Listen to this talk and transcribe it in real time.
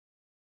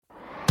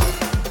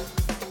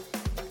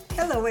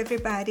Hello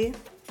everybody,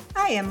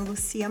 I am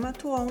Lucia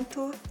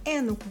Matuonto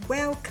and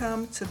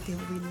welcome to the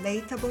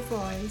Relatable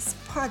Voice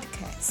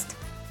podcast,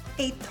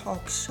 a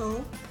talk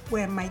show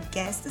where my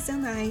guests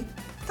and I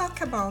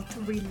talk about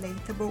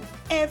relatable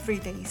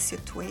everyday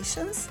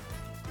situations,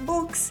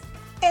 books,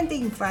 and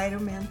the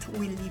environment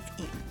we live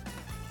in.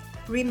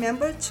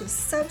 Remember to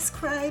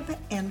subscribe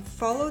and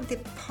follow the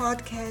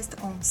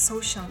podcast on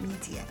social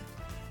media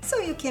so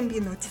you can be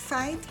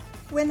notified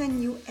when a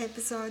new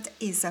episode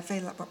is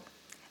available.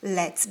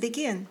 Let's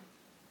begin.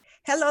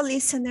 Hello,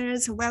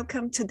 listeners.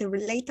 Welcome to the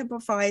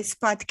Relatable Voice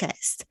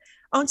podcast.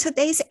 On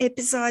today's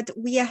episode,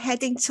 we are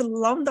heading to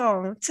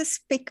London to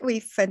speak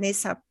with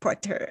Vanessa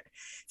Potter.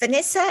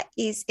 Vanessa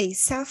is a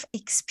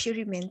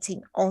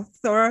self-experimenting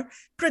author,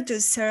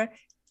 producer,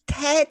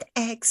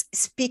 TEDx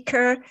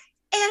speaker,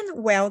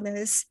 and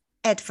wellness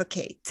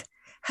advocate.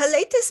 Her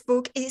latest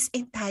book is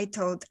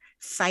entitled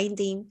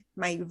Finding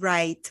My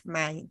Right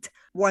Mind,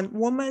 One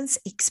Woman's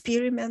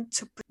Experiment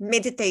to Put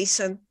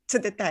Meditation to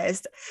the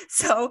Test.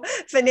 So,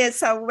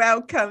 Vanessa,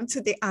 welcome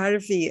to the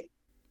RV.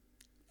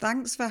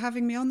 Thanks for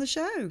having me on the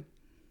show.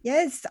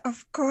 Yes,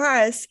 of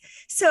course.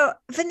 So,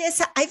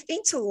 Vanessa, I've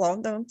been to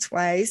London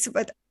twice,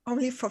 but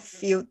only for a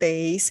few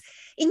days.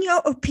 In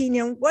your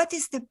opinion, what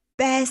is the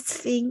best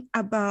thing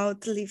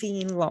about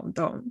living in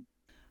London?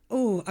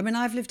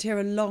 I've lived here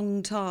a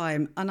long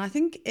time, and I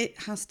think it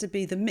has to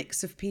be the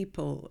mix of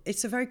people.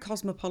 It's a very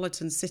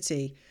cosmopolitan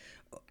city.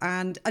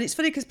 And it's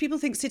funny because people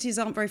think cities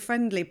aren't very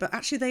friendly, but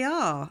actually they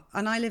are.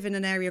 And I live in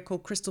an area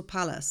called Crystal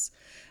Palace,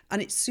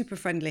 and it's super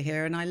friendly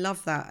here. And I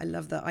love that.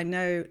 I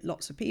know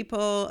lots of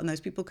people, and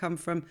those people come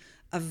from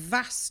a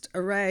vast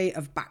array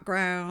of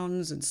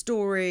backgrounds and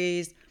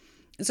stories.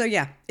 And so,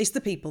 yeah, it's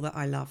the people that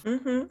I love.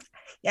 Mm-hmm.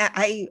 Yeah,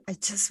 I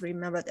just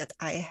remember that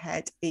I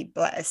had a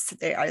blast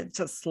there. I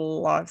just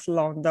love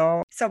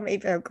London. So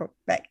maybe I'll go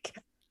back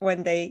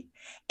one day.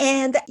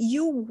 And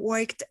you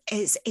worked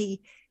as a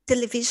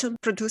television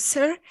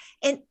producer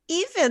and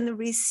even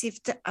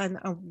received an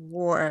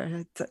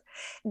award.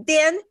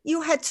 Then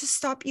you had to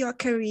stop your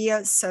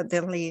career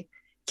suddenly.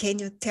 Can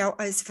you tell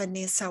us,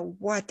 Vanessa,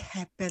 what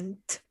happened?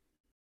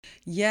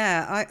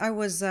 Yeah, I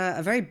was a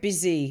very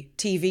busy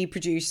TV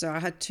producer. I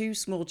had two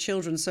small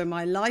children, so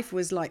my life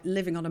was like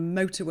living on a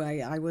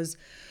motorway. I was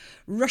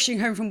rushing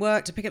home from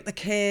work to pick up the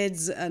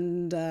kids,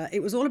 and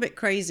it was all a bit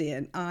crazy.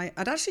 And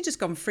I'd actually just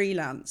gone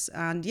freelance,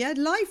 and yeah,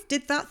 life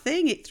did that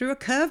thing. It threw a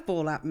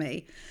curveball at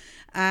me.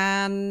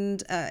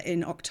 And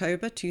in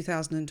October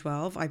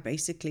 2012, I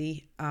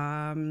basically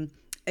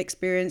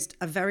experienced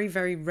a very,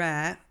 very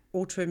rare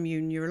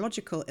autoimmune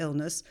neurological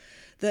illness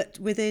that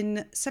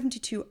within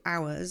 72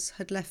 hours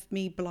had left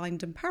me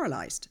blind and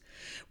paralyzed,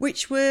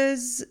 which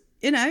was,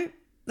 it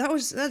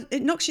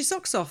knocks your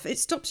socks off. It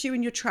stops you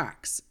in your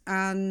tracks.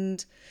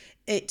 And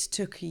it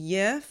took a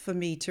year for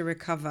me to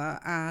recover.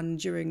 And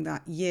during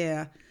that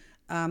year,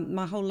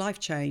 my whole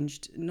life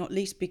changed, not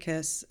least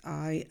because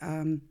I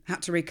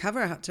had to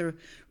recover. I had to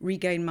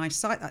regain my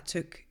sight. That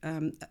took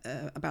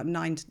about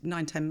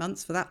 10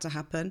 months for that to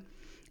happen.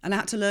 And I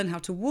had to learn how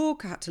to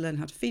walk. I had to learn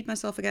how to feed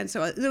myself again.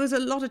 So there was a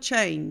lot of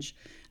change.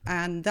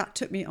 And that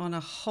took me on a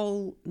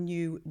whole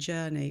new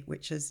journey,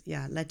 which has,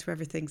 led to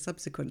everything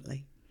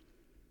subsequently.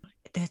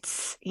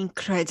 That's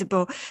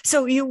incredible.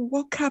 So you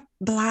woke up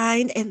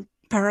blind and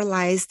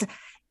paralyzed.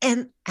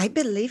 And I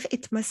believe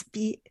it must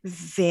be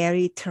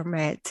very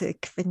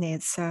traumatic,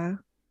 Vanessa.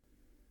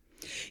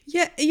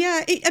 Yeah.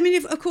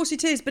 Of course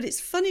it is. But it's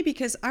funny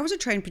because I was a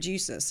trained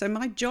producer. So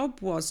my job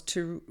was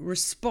to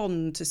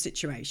respond to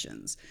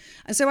situations.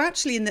 And so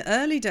actually in the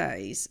early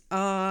days,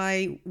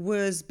 I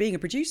was being a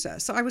producer.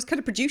 So I was kind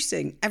of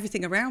producing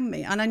everything around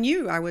me. And I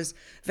knew I was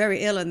very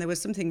ill and there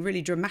was something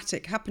really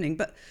dramatic happening.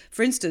 But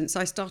for instance,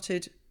 I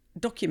started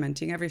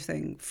documenting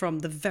everything from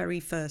the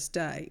very first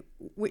day,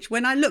 which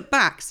when I look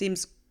back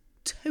seems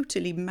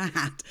totally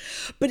mad,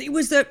 but it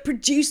was a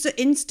producer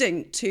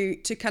instinct to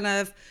kind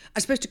of, I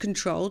suppose, to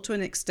control to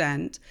an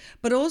extent,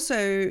 but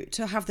also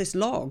to have this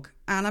log.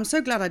 And I'm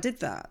so glad I did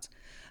that.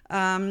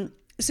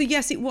 So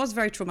yes, it was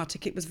very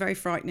traumatic. It was very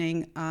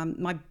frightening.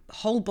 My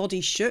whole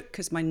body shook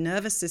because my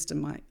nervous system,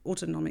 my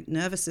autonomic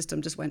nervous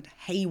system just went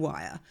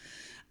haywire.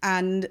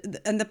 And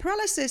the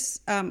paralysis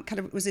kind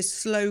of was this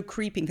slow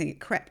creeping thing. It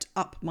crept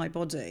up my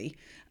body,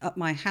 up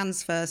my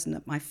hands first and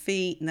up my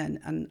feet and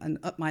then and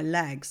up my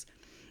legs.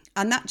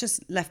 And that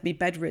just left me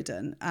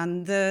bedridden.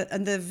 And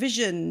the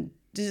vision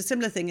did a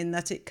similar thing in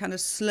that it kind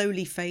of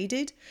slowly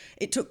faded.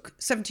 It took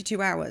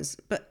 72 hours,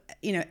 but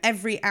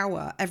every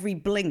hour, every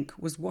blink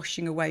was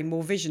washing away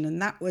more vision.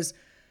 And that was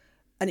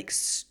an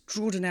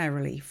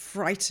extraordinarily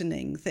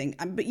frightening thing.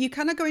 But you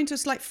kind of go into a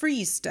slight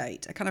freeze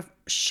state, a kind of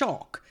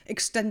shock,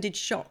 extended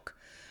shock.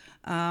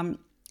 And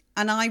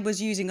I was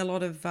using a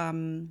lot of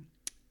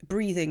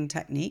breathing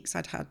techniques.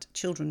 I'd had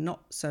children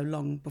not so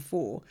long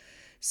before.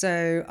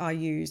 So I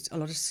used a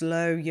lot of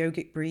slow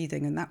yogic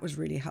breathing, and that was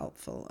really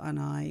helpful.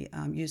 And I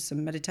used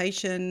some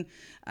meditation,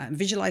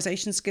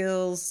 visualization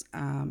skills,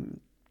 and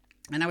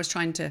I was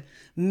trying to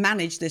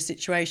manage this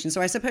situation.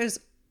 So I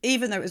suppose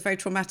even though it was very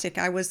traumatic,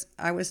 I was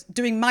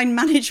doing mind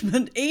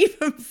management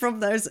even from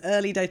those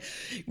early days,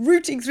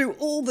 rooting through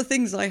all the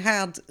things I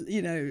had,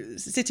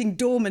 sitting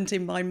dormant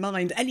in my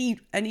mind.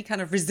 Any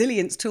kind of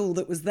resilience tool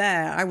that was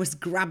there, I was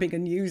grabbing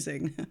and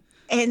using.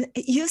 And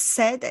you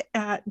said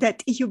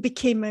that you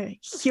became a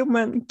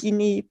human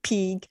guinea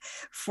pig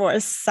for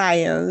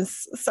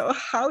science. So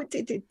how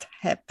did it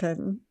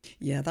happen?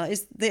 Yeah, that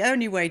is the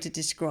only way to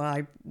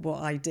describe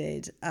what I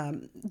did.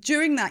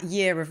 During that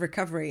year of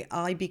recovery,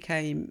 I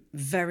became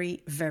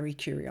very, very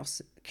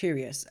curious.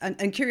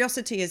 And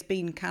curiosity has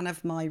been kind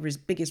of my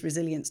biggest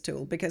resilience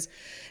tool, because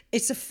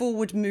it's a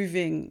forward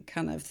moving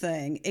kind of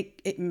thing.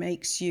 It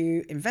makes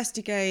you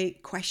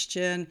investigate,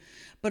 question,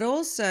 but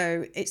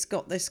also it's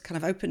got this kind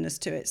of openness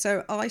to it.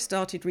 So I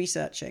started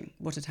researching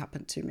what had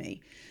happened to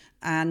me.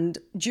 And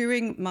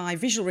during my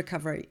visual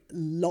recovery,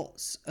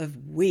 lots of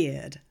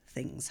weird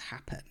things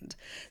happened.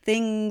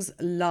 Things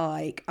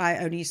like I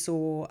only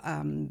saw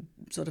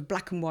sort of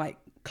black and white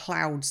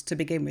clouds to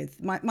begin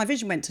with. My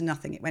vision went to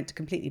nothing. It went to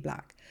completely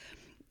black.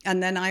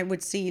 And then I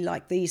would see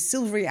like these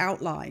silvery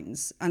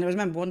outlines. And I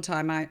remember one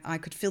time I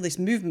could feel this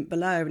movement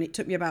below, and it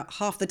took me about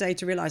half the day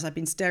to realize I'd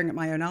been staring at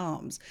my own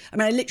arms. I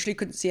mean, I literally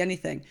couldn't see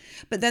anything.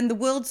 But then the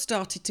world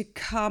started to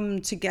come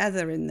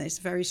together in this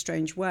very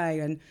strange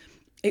way. And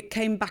it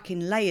came back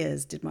in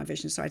layers, did my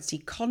vision. So I'd see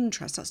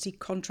contrast,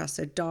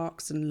 so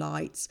darks and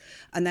lights.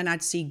 And then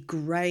I'd see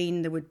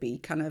grain. There would be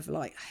kind of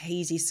like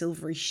hazy,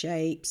 silvery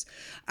shapes.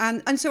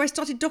 And so I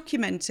started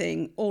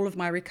documenting all of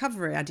my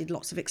recovery. I did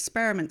lots of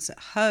experiments at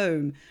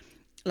home,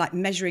 like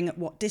measuring at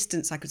what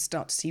distance I could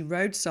start to see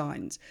road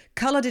signs.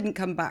 Colour didn't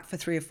come back for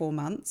 3 or 4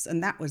 months,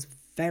 and that was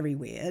very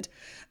weird.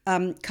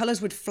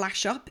 Colours would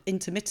flash up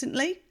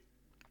intermittently.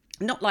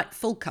 Not like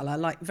full colour,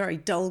 like very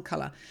dull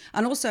colour.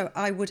 And also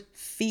I would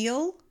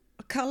feel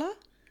a colour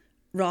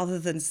rather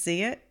than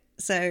see it.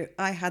 So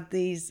I had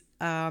these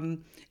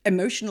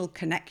emotional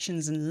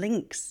connections and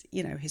links,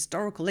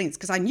 historical links,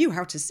 because I knew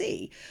how to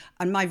see.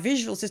 And my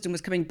visual system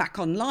was coming back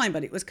online,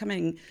 but it was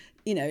coming,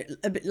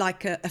 a bit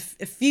like a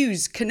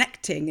fuse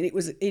connecting, and it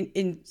was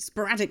in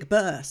sporadic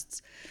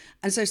bursts.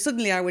 And so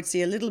suddenly I would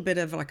see a little bit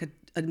of like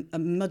a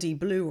muddy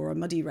blue or a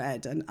muddy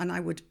red, and I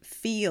would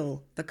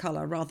feel the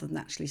colour rather than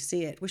actually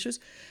see it,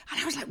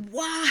 and I was like,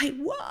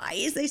 why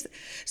is this?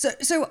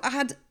 So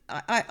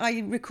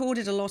I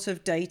recorded a lot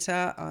of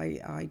data.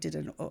 I did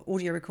an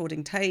audio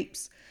recording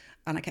tapes,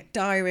 and I kept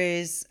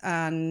diaries,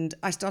 and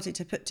I started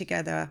to put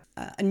together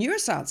a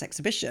neuroscience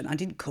exhibition. I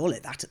didn't call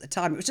it that at the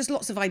time. It was just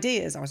lots of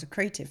ideas. I was a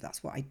creative.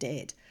 That's what I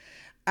did.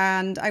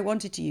 And I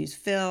wanted to use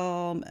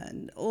film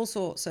and all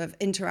sorts of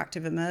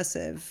interactive,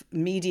 immersive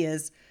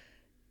medias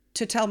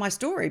to tell my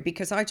story,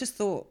 because I just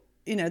thought,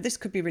 this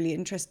could be really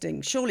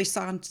interesting. Surely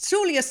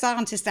a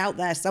scientist out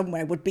there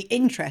somewhere would be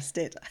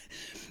interested.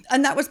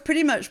 And that was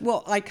pretty much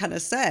what I kind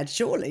of said.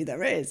 Surely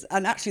there is.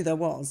 And actually there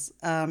was.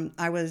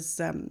 I was,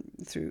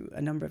 through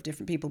a number of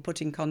different people,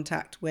 put in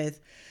contact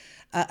with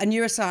a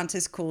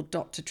neuroscientist called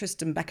Dr.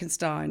 Tristan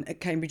Beckenstein at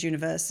Cambridge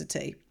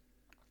University.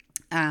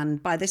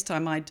 And by this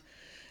time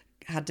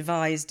had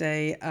devised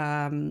a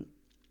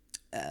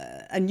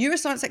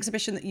neuroscience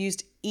exhibition that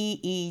used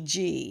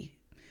EEG.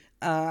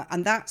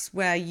 And that's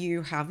where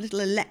you have little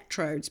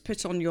electrodes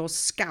put on your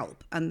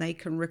scalp, and they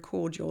can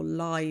record your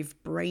live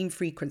brain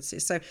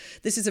frequencies. So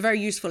this is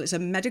it's a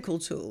medical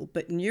tool,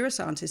 but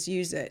neuroscientists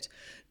use it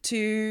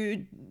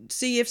to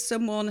see if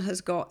someone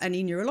has got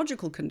any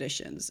neurological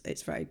conditions.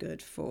 It's very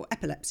good for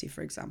epilepsy,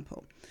 for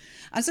example.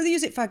 And so they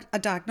use it for a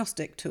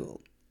diagnostic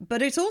tool.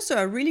 But it's also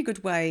a really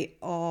good way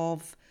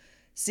of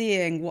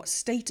seeing what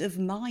state of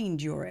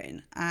mind you're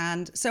in.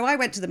 And so I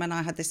went to them, and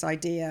I had this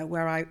idea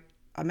where I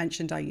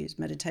mentioned I use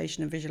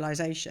meditation and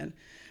visualization.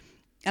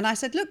 And I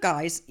said, look,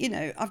 guys,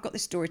 I've got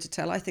this story to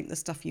tell. I think the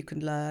stuff you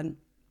can learn,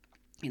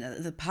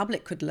 the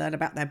public could learn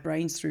about their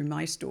brains through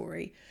my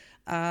story.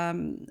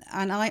 And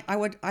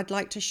I'd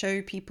like to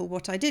show people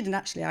what I did. And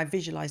actually, I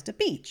visualized a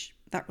beach.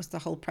 That was the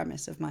whole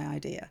premise of my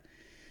idea.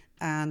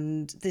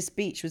 And this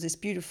beach was this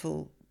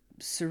beautiful,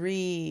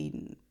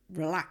 serene,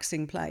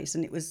 relaxing place.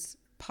 And it was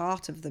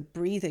part of the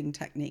breathing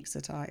techniques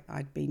that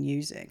I'd been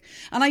using.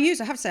 And I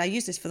have to say, I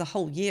used this for the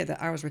whole year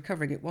that I was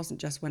recovering. It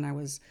wasn't just when I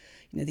was,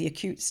 the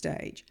acute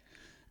stage.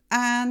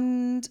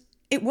 And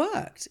it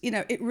worked.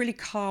 It really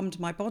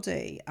calmed my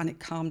body, and it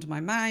calmed my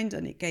mind,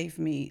 and it gave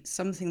me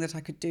something that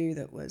I could do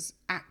that was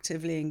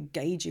actively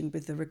engaging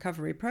with the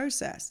recovery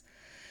process.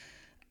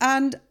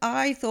 And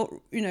I thought,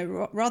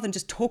 rather than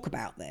just talk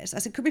about this, I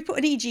said, could we put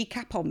an EEG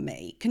cap on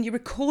me? Can you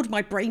record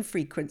my brain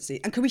frequency?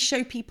 And can we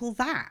show people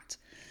that?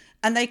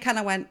 And they kind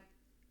of went,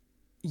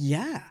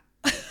 yeah.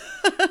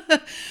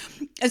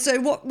 And so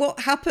what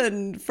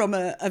happened from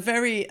a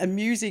very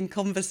amusing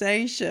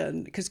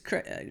conversation, because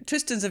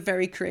Tristan's a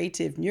very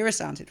creative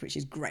neuroscientist, which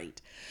is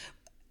great.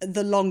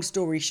 The long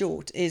story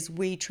short is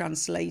we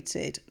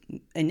translated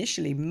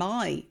initially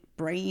my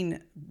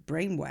brain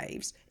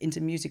waves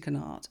into music and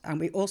art. And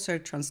we also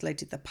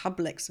translated the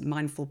public's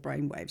mindful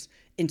brain waves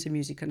into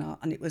music and art.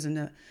 And it was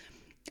an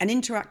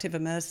interactive,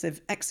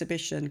 immersive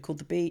exhibition called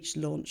The Beach,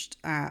 launched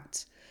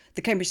at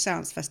the Cambridge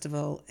Science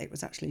Festival. It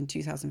was actually in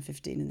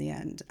 2015 in the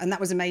end. And that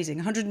was amazing.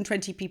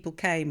 120 people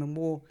came and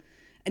wore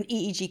an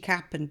EEG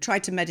cap and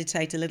tried to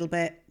meditate a little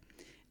bit.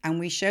 And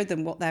we showed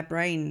them what their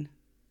brain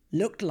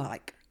looked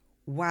like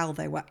while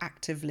they were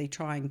actively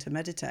trying to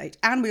meditate.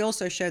 And we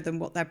also showed them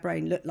what their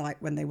brain looked like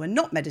when they were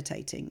not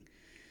meditating.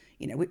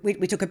 You know,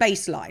 we took a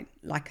baseline,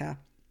 like a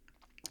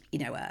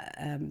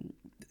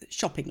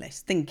shopping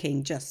list,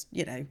 thinking just,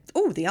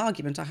 oh, the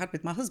argument I had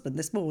with my husband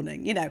this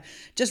morning,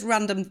 just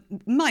random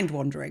mind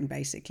wandering,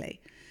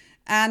 basically.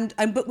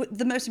 But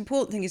the most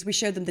important thing is we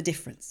showed them the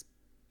difference.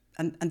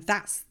 And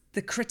that's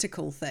the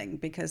critical thing,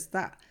 because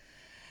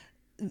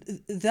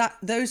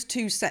those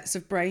two sets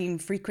of brain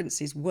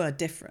frequencies were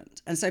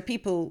different. And so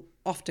people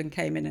often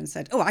came in and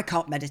said, oh, I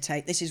can't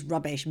meditate. This is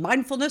rubbish.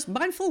 Mindfulness?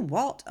 Mindful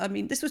what? I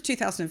mean, this was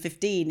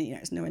 2015.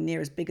 It's nowhere near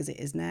as big as it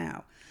is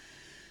now.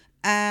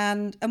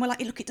 And we're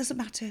like, look, it doesn't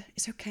matter.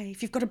 It's okay.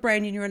 If you've got a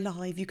brain and you're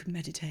alive, you can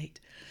meditate.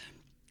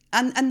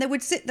 And they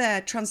would sit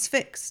there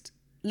transfixed,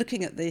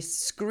 looking at this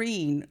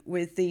screen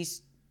with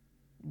these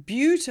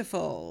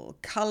beautiful,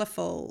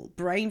 colourful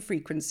brain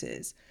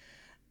frequencies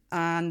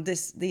and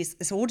this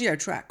audio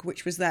track,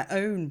 which was their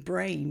own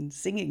brain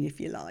singing, if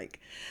you like.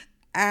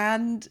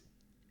 And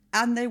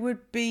they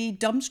would be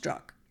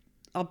dumbstruck.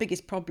 Our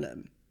biggest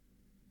problem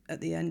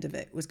at the end of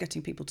it was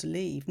getting people to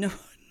leave. No,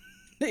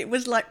 it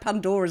was like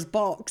Pandora's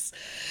box.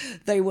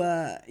 They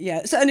were,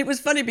 yeah. So, and it was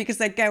funny because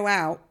they'd go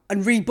out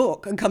and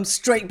rebook and come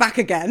straight back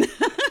again.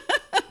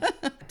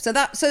 So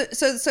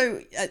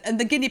and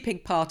the guinea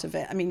pig part of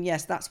it, I mean,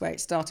 yes, that's where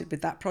it started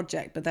with that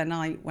project. But then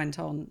I went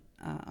on,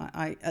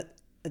 at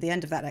the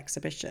end of that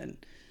exhibition,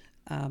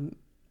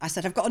 I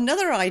said, I've got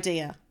another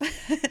idea.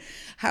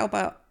 How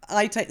about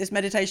I take this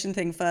meditation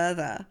thing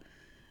further?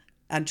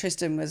 And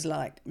Tristan was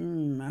like,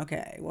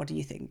 okay, what are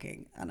you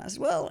thinking? And I said,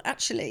 well,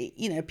 actually,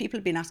 people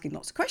have been asking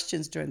lots of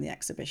questions during the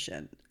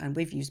exhibition, and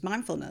we've used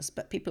mindfulness,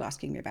 but people are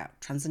asking me about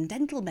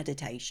transcendental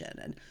meditation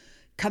and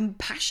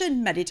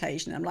compassion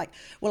meditation. I'm like,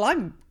 well,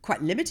 I'm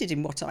quite limited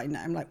in what I know.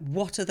 I'm like,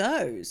 what are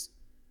those?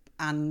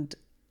 And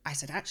I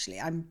said, actually,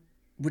 I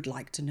would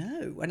like to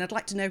know. And I'd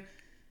like to know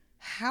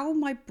how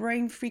my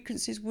brain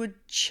frequencies would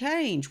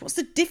change. What's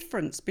the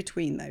difference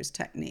between those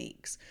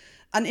techniques?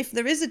 And if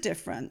there is a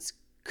difference,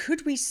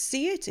 could we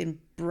see it in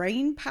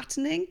brain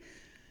patterning?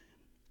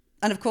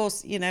 And of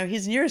course, he's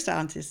a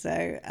neuroscientist,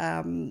 so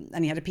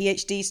and he had a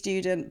PhD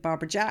student,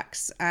 Barbara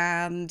Jacks,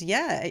 and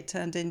yeah, it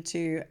turned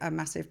into a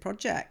massive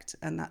project.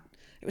 And that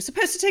it was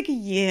supposed to take a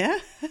year.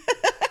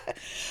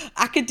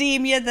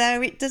 Academia,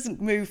 though, it doesn't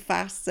move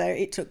fast, so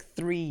it took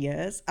 3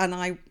 years, and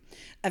I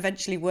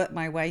eventually worked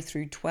my way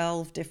through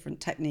 12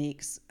 different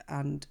techniques,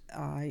 and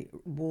I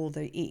wore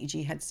the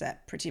EEG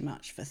headset pretty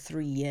much for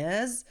 3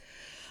 years.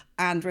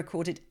 And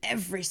recorded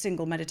every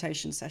single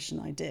meditation session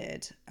I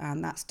did.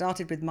 And that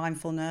started with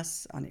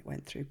mindfulness, and it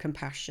went through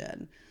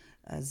compassion,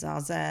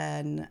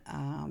 Zazen,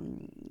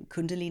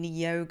 Kundalini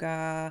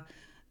Yoga,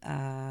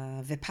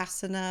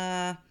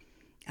 Vipassana,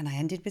 and I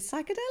ended with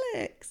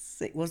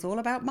psychedelics. It was all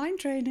about mind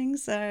training.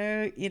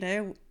 So, we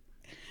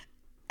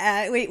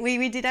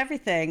did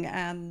everything.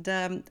 And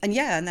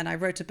then I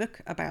wrote a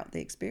book about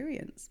the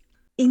experience.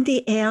 In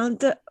the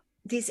end,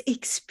 this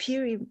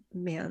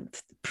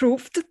experiment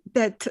proved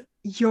that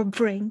your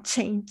brain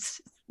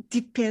changed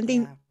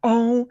depending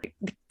on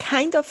the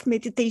kind of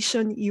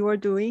meditation you are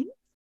doing.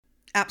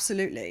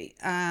 Absolutely.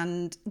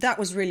 And that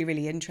was really,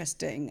 really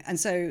interesting. And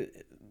so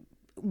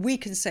we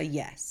can say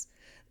yes,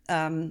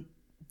 the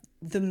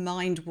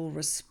mind will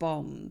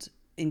respond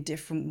in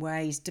different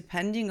ways,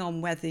 depending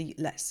on whether,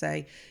 let's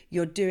say,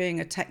 you're doing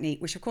a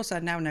technique, which of course I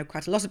now know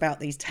quite a lot about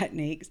these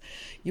techniques.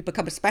 You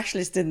become a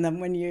specialist in them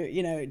when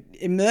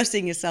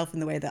immersing yourself in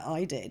the way that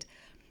I did.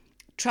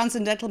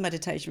 Transcendental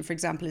meditation, for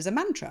example, is a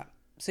mantra.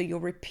 So you're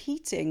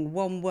repeating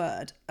one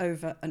word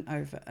over and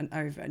over and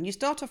over. And you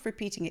start off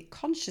repeating it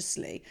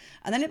consciously,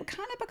 and then it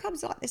kind of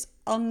becomes like this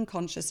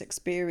unconscious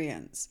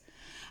experience.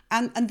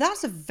 And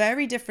that's a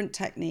very different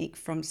technique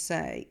from,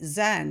 say,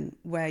 Zen,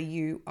 where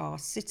you are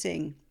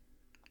sitting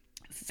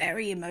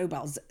very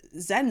immobile.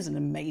 Zen's an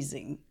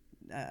amazing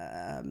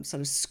sort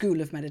of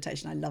school of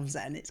meditation. I love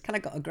Zen. It's kind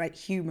of got a great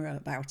humor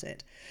about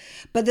it.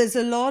 But there's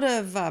a lot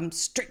of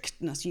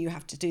strictness. You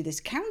have to do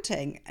this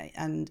counting.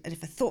 And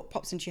if a thought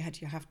pops into your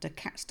head, you have to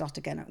start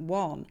again at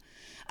 1.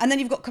 And then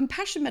you've got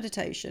compassion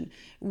meditation,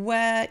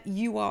 where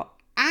you are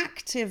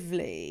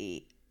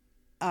actively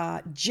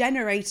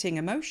generating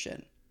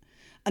emotion.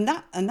 And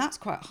that's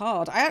quite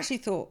hard. I actually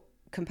thought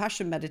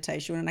compassion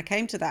meditation, when I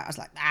came to that, I was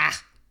like,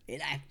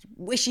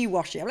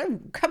 wishy-washy. I'm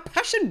like,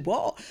 compassion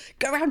what?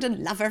 Go around and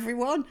love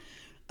everyone?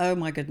 Oh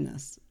my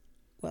goodness.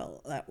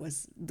 Well, that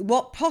was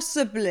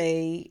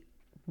possibly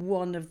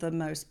one of the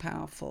most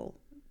powerful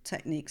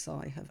techniques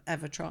I have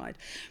ever tried.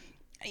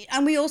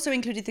 And we also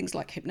included things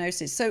like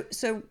hypnosis.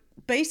 So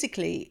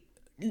basically,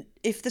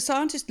 if the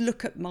scientists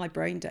look at my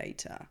brain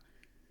data,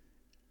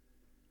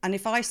 and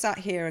if I sat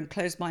here and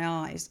closed my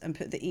eyes and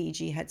put the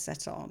EEG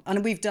headset on,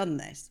 and we've done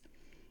this,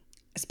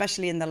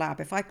 especially in the lab,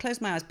 if I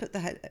close my eyes,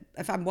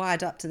 if I'm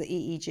wired up to the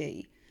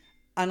EEG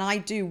and I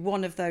do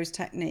one of those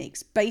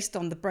techniques based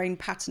on the brain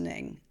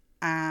patterning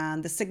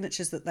and the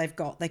signatures that they've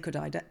got, they could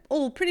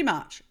all pretty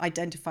much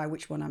identify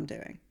which one I'm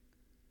doing,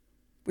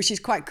 which is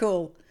quite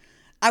cool.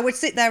 I would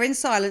sit there in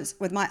silence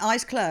with my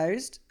eyes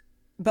closed,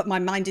 but my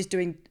mind is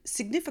doing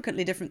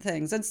significantly different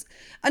things.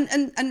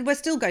 And we're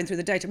still going through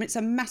the data. I mean, it's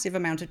a massive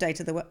amount of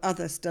data. There were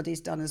other studies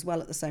done as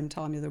well at the same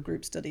time, other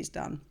group studies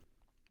done.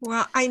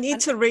 Well, I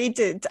need to read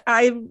it.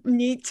 I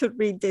need to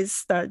read this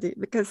study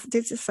because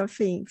this is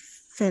something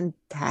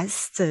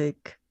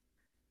fantastic.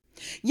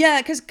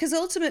 Yeah, because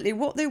ultimately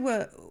what they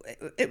were,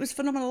 it was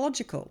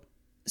phenomenological.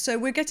 So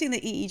we're getting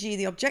the EEG,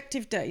 the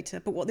objective data,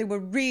 but what they were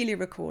really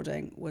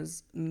recording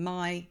was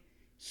my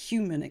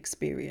human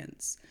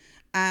experience.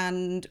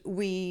 And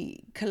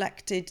we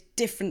collected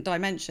different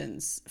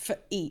dimensions for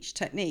each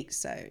technique.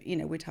 So,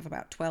 we'd have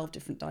about 12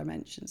 different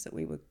dimensions that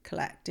we would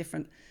collect,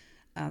 different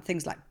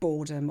things like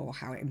boredom or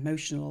how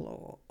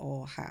emotional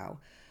or how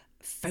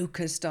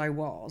focused I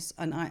was.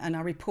 And I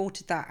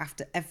reported that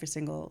after every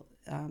single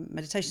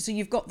meditation. So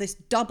you've got this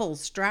double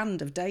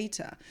strand of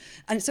data.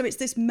 And so it's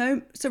this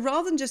moment. So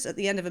rather than just at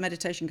the end of a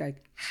meditation going,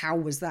 how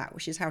was that,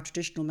 which is how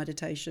traditional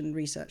meditation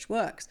research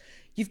works,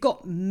 you've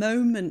got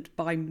moment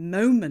by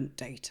moment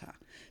data.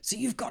 So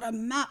you've got a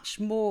much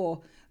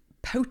more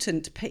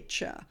potent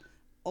picture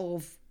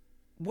of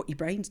what your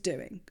brain's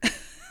doing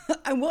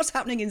and what's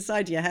happening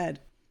inside your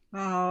head.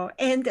 Oh,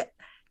 and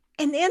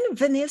then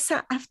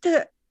Vanessa,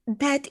 after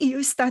that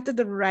you started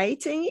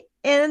writing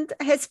and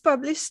has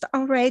published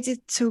already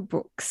 2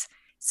 books.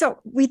 So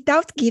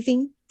without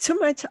giving too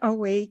much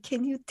away,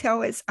 can you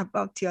tell us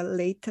about your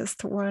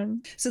latest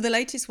one? So the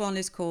latest one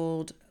is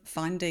called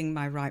Finding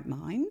My Right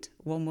Mind,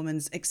 One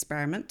Woman's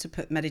Experiment to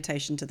Put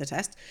Meditation to the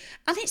Test.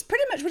 And it's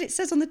pretty much what it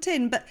says on the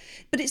tin, but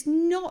it's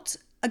not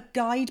a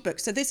guidebook.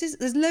 So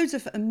there's loads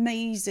of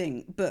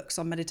amazing books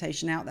on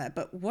meditation out there.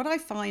 But what I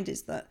find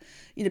is that,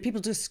 people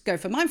just go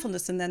for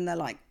mindfulness and then they're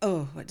like,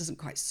 oh, it doesn't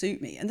quite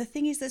suit me. And the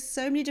thing is, there's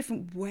so many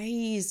different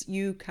ways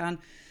you can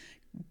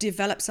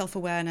develop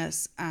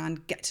self-awareness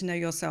and get to know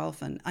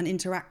yourself and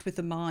interact with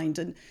the mind.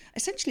 And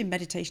essentially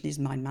meditation is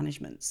mind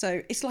management.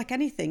 So it's like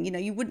anything,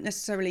 you wouldn't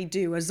necessarily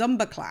do a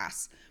Zumba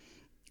class.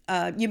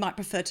 You might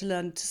prefer to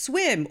learn to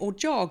swim or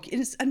jog.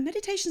 And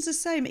meditation's the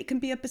same. It can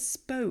be a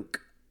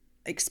bespoke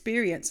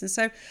experience. And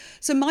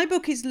so my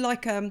book is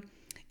like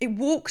it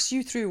walks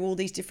you through all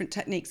these different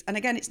techniques. And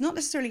again, it's not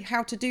necessarily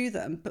how to do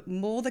them, but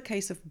more the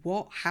case of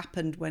what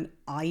happened when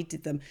I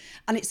did them.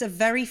 And it's a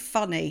very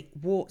funny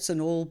warts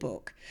and all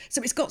book.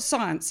 So it's got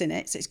science in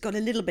it. So it's got a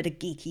little bit of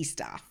geeky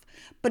stuff,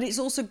 but it's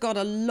also got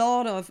a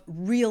lot of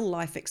real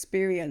life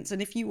experience.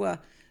 And if you were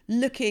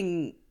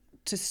looking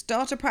to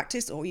start a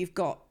practice, or you've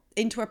got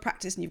into a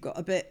practice and you've got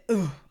a bit,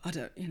 I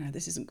don't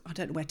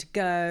know where to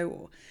go,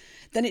 or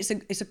then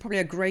it's probably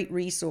a great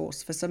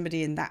resource for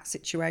somebody in that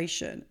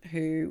situation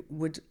who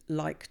would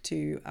like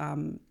to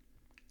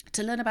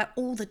learn about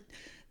all the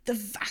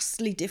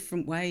vastly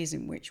different ways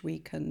in which we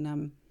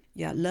can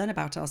learn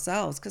about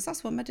ourselves, because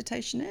that's what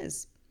meditation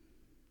is.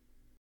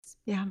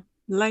 Yeah,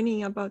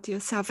 learning about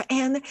yourself.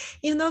 And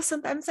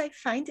sometimes I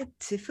find it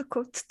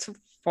difficult to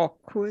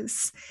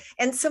focus.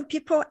 And some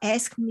people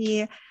ask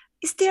me,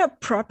 is there a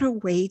proper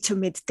way to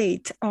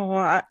meditate,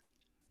 or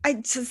I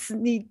just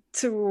need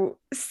to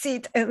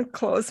sit and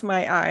close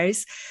my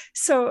eyes?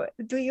 So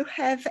do you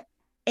have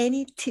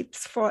any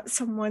tips for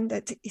someone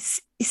that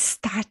is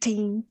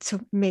starting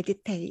to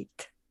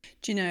meditate?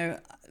 Do you know,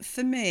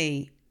 for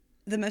me,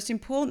 the most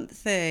important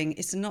thing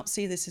is to not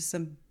see this as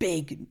some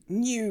big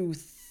new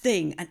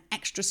thing, an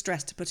extra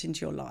stress to put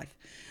into your life.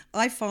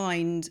 I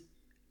find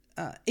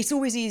it's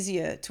always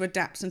easier to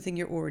adapt something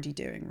you're already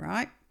doing,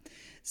 right?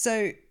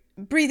 So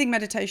breathing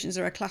meditations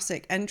are a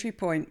classic entry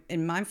point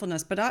in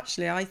mindfulness, but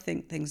actually I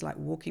think things like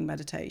walking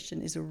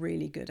meditation is a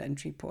really good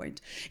entry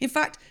point. In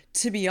fact,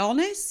 to be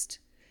honest,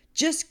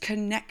 just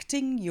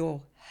connecting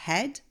your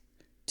head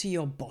to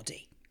your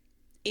body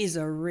is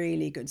a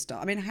really good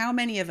start. I mean, how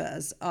many of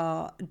us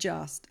our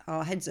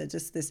heads are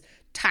just this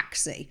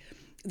taxi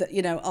that,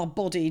 our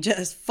body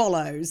just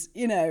follows,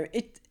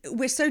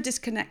 we're so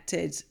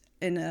disconnected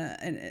in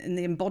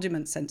the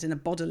embodiment sense, in a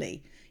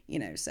bodily,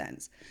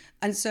 sense.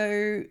 And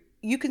so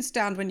you can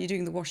stand when you're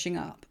doing the washing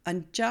up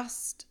and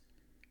just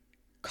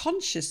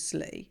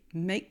consciously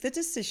make the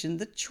decision,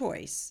 the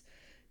choice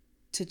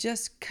to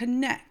just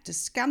connect, to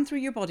scan through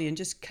your body and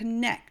just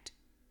connect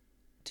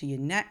to your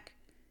neck,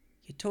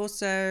 your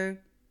torso,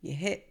 your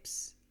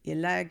hips, your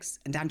legs,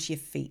 and down to your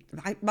feet.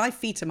 My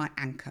feet are my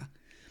anchor.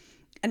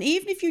 And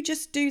even if you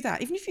just do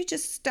that, even if you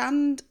just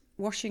stand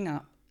washing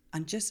up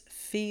and just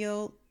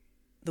feel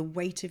the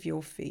weight of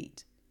your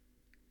feet,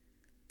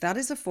 that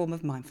is a form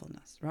of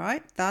mindfulness,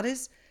 right? That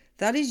is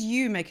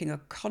you making a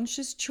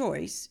conscious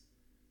choice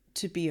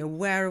to be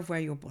aware of where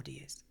your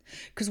body is.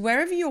 Because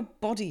wherever your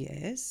body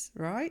is,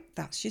 right,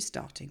 that's your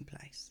starting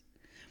place.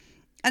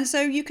 And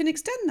so you can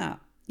extend that.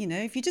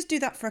 If you just do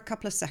that for a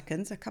couple of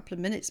seconds, a couple of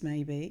minutes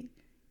maybe,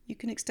 you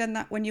can extend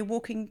that when you're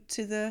walking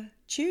to the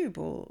tube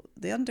or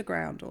the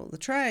underground or the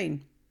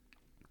train.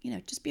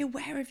 just be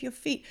aware of your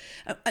feet.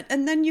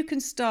 And then you can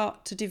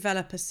start to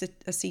develop a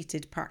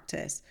seated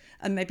practice.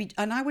 And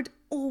I would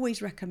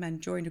always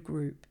recommend join a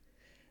group.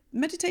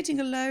 Meditating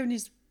alone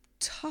is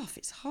tough.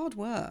 It's hard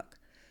work.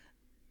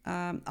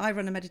 I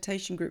run a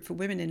meditation group for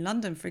women in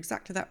London for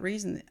exactly that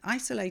reason.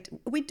 Isolate.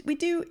 We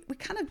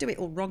kind of do it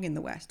all wrong in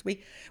the West.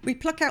 We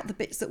pluck out the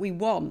bits that we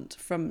want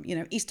from,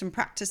 Eastern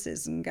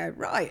practices and go,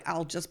 right,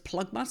 I'll just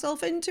plug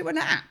myself into an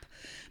app.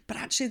 But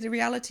actually the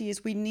reality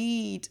is we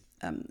need,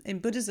 in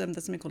Buddhism,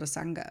 there's something called a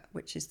Sangha,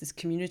 which is this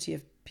community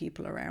of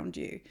people around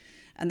you.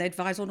 And they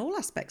advise on all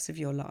aspects of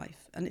your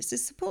life. And it's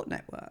this support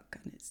network.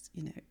 And it's,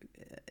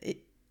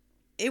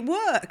 it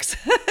works.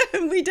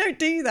 We don't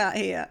do that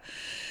here.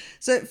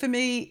 So for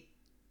me,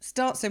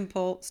 start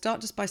simple, start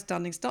just by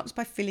standing, start just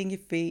by feeling your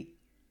feet,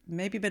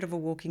 maybe a bit of a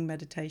walking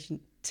meditation,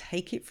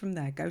 take it from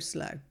there, go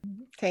slow.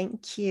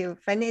 Thank you.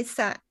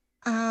 Vanessa,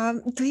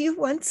 do you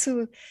want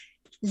to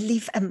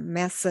leave a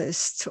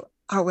message to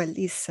our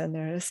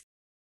listeners?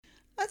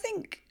 I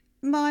think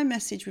my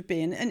message would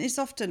be, and it's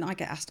often, I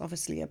get asked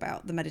obviously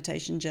about the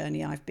meditation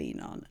journey I've been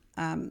on.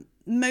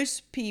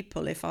 Most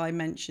people, if I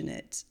mention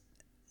it,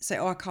 say,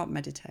 I can't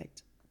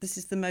meditate. This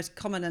is the most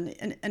common,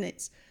 and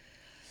it's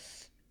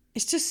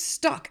just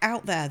stuck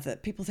out there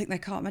that people think they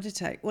can't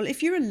meditate. Well,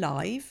 if you're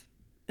alive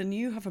and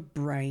you have a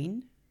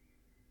brain,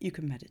 you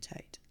can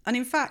meditate. And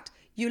in fact,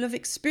 you'll have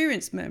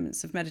experienced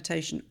moments of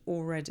meditation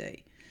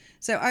already.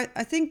 So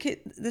I think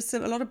there's a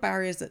lot of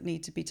barriers that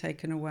need to be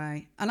taken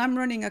away. And I'm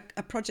running a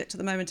project at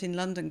the moment in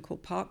London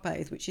called Park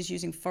Bathe, which is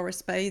using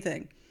forest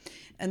bathing.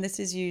 And this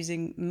is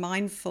using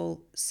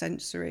mindful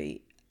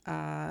sensory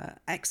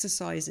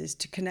exercises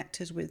to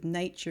connect us with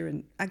nature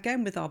and,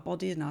 again, with our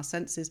body and our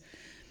senses.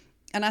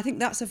 And I think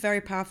that's a very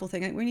powerful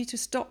thing. We need to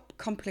stop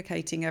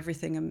complicating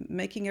everything and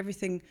making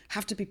everything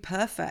have to be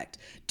perfect.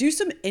 Do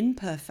some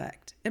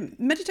imperfect.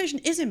 Meditation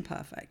is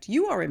imperfect.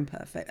 You are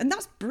imperfect. And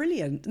that's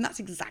brilliant. And that's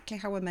exactly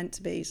how we're meant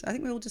to be. So I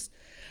think we all just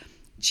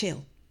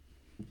chill.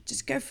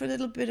 Just go for a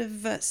little bit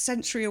of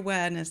sensory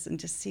awareness and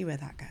just see where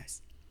that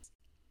goes.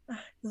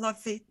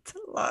 Love it.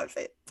 Love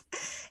it.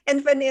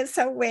 And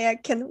Vanessa, where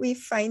can we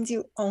find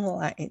you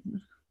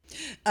online?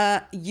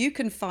 You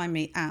can find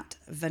me at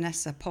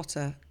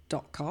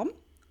vanessapotter.com.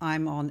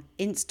 I'm on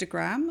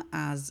Instagram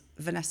as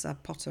Vanessa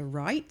Potter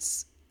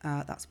Writes.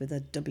 That's with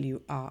a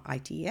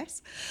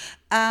WRITES.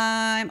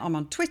 I'm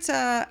on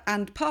Twitter,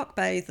 and Park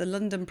Bathe, the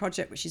London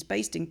project, which is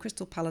based in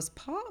Crystal Palace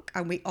Park.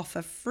 And we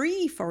offer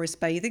free forest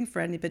bathing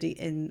for anybody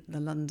in the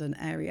London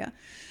area.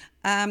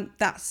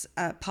 That's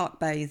Park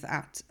Bathe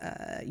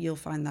you'll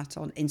find that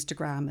on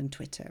Instagram and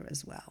Twitter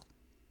as well.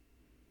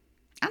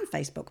 And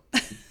Facebook.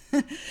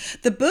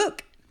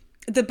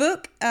 The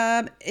book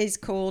is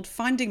called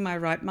Finding My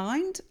Right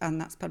Mind,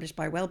 and that's published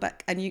by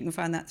Welbeck, and you can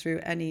find that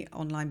through any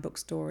online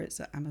bookstore. It's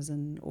at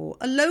Amazon or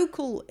a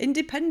local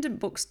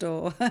independent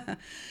bookstore. But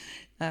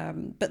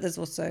there's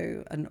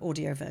also an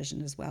audio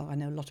version as well. I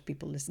know a lot of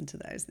people listen to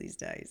those these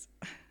days.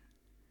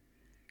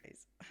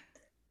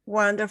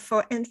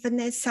 Wonderful. And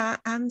Vanessa,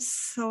 I'm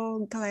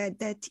so glad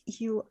that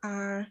you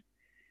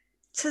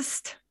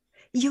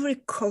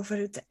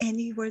recovered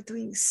and you were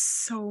doing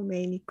so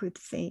many good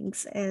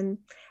things. And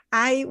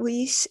I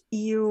wish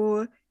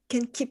you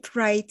can keep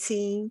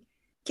writing,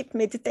 keep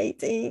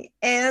meditating,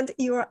 and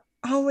you are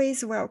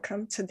always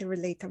welcome to the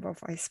Relatable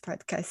Voice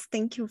podcast.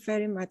 Thank you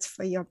very much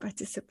for your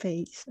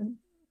participation.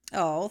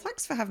 Oh,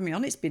 thanks for having me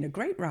on. It's been a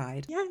great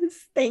ride.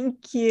 Yes,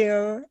 thank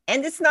you.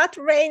 And it's not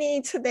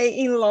raining today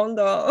in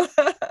London.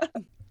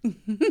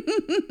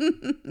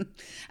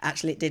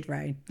 Actually, it did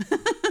rain.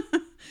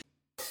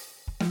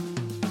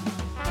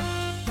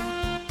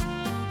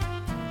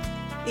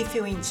 If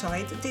you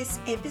enjoyed this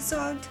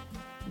episode,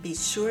 be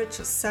sure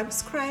to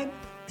subscribe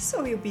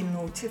so you'll be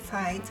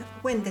notified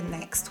when the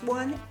next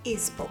one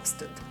is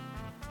posted.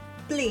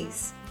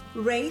 Please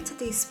rate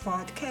this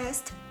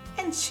podcast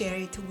and share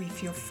it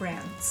with your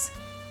friends.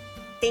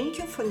 Thank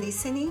you for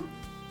listening,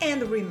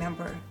 and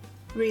remember,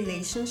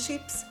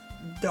 relationships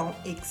don't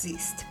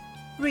exist.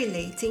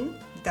 Relating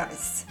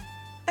does.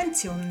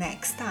 Until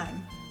next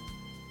time.